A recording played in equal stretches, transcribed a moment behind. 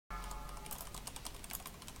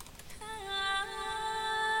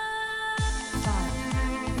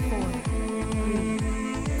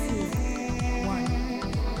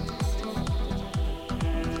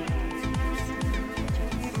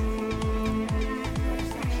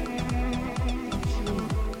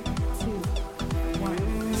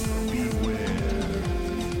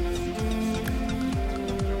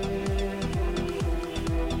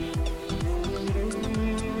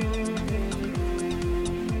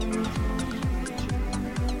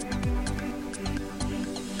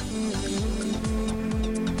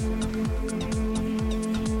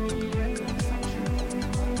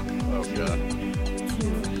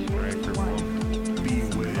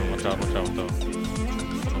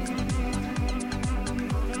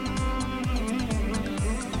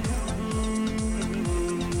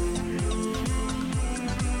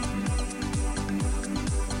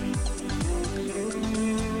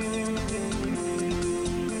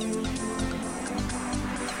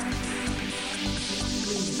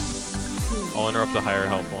I'll interrupt the higher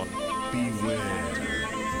health one. Beware.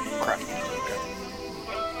 Crap.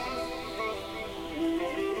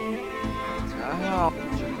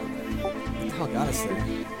 What the hell got us there?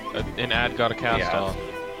 An ad got a cast off.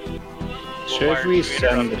 Should we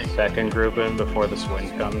send the second group in before this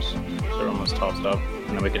wind comes? So they're almost tossed up, and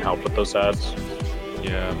then we can help with those ads.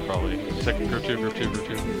 Yeah, probably. Second group two. Let's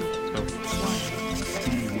go.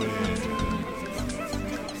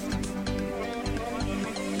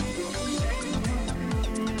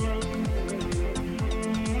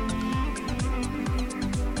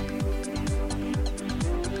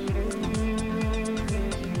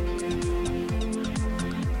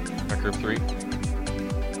 Group 3.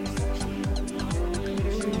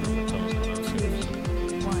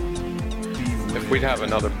 If we'd have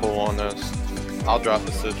another pull on this, I'll drop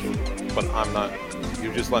the sigil, but I'm not.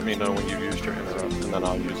 You just let me know when you've used your interrupt, and then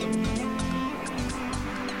I'll use it.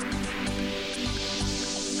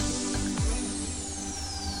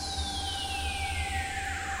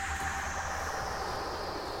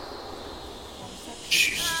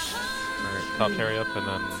 Alright, top Terry up, and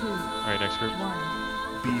then. Alright, next group.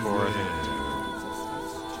 Group 4, I think.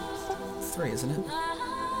 3, isn't it?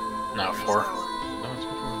 No, 4. No, it's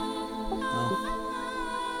group 4. Oh.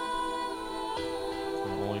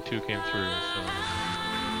 Only 2 came through, so.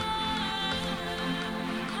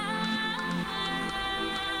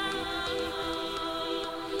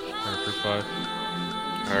 Alright, group 5.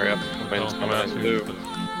 Hurry up. Wind's coming out too.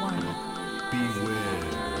 Beware.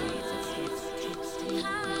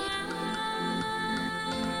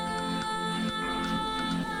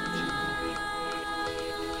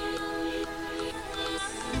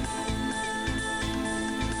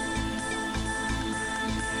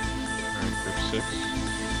 Alright, group 6.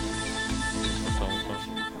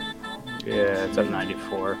 Yeah, it's at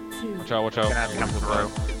 94. Watch out. Gonna have to come through.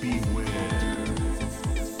 Beware.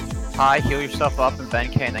 Hi, heal yourself up and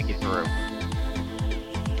Ben K and then get through.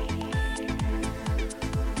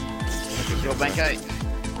 Heal Ben K.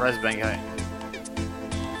 Res Ben K.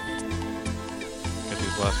 Get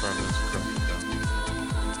these last round of this crush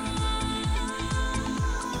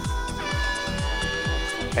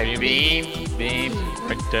down. Hey, beam.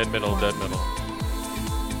 Right, dead middle.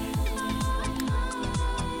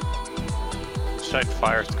 Sight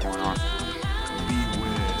fire's going on.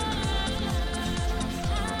 Beware.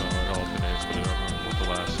 I don't know, it alternates whatever what the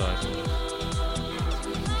last size was.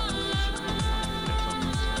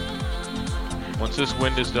 Once this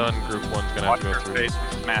wind is done, group 1's gonna have to go through. Face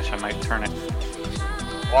smash, I might turn it.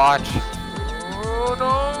 Watch. Oh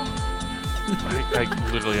no! I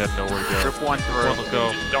literally had nowhere to go. Group 1 through. Let's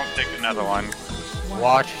go. Don't take another one.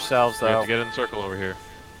 Watch yourselves We have though. to get in the circle over here.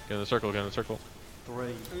 Get in the circle.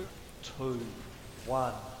 3, 2,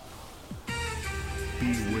 1.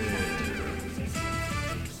 Beware.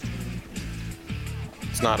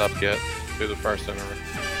 It's not up yet. Do the first interrupt.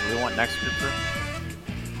 We want next group through.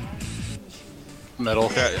 Middle.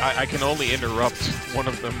 Okay, I can only interrupt one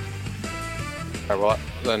of them. Alright, well,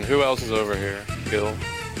 then who else is over here? Kill.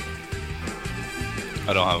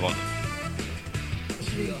 I don't have one.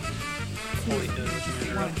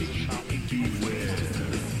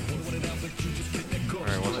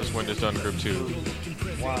 Alright, once this wind is done, group 2. Group 2,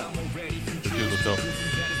 let's go.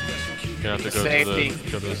 You're gonna have to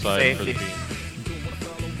go to the side for the beam.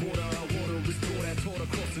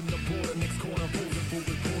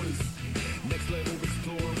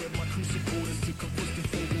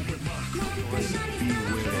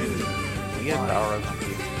 We get power up.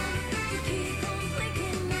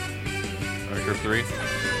 Alright, group 3.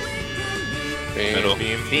 Middle.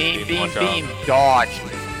 Beam, watch Beam. out. Dodge.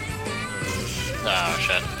 Oh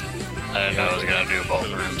shit. I didn't know I was gonna do both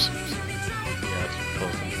rooms. Yeah, it's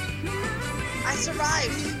close. I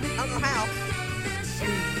survived. I don't know how.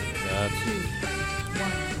 That's...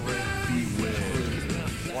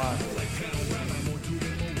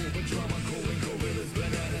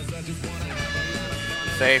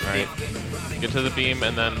 Safety. Alright. Get to the beam,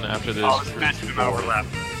 and then after this... Oh, smash him overlap.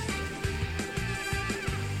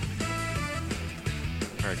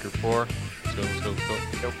 Alright, group 4. Let's go.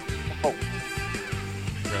 Go. Oh.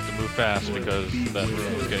 You're gonna have to move fast because that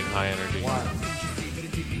room is getting high energy.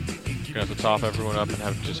 You're gonna have to top everyone up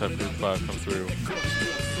and just have group 5 come through.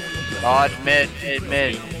 Dodge mid.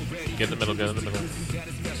 Get in the middle.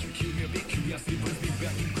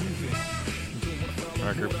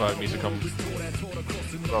 Alright, group 5 needs to come.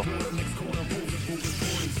 Go.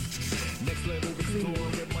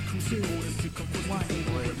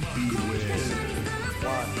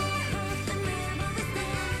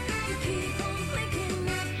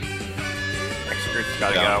 Next group's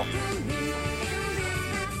gotta go.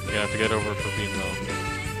 You're gonna have to get over for beam though.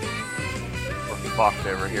 fucked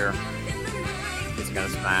over here. He's gonna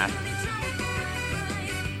smash.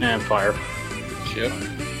 And fire. Yep.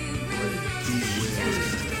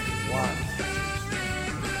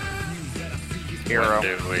 Hero.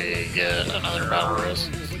 When do we get another Valorous?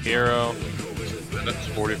 Hero. Minutes,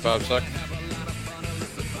 45 seconds.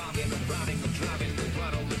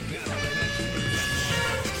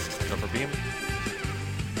 Go for beam.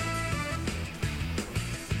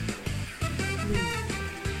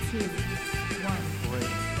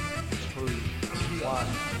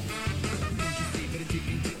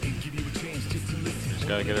 Just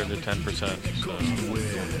gotta get her to 10%. So.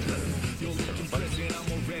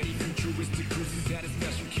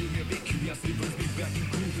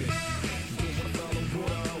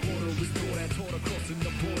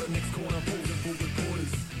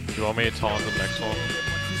 Do you want me to taunt the next one?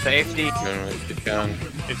 Safety. If you can.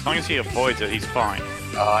 As long as he avoids it, he's fine.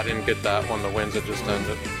 I didn't get that one. The winds had just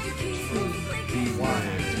ended.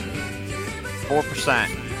 4%.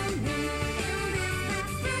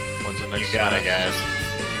 What's the next You got it, one? guys.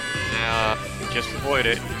 Just avoid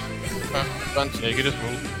it. Yeah, you can just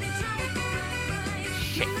move.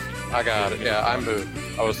 I got it. Yeah, I moved.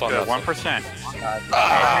 I was on Good, that. 1%.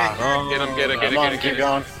 Get him, get it, get it, get it. Keep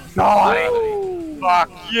going. Fuck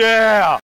yeah!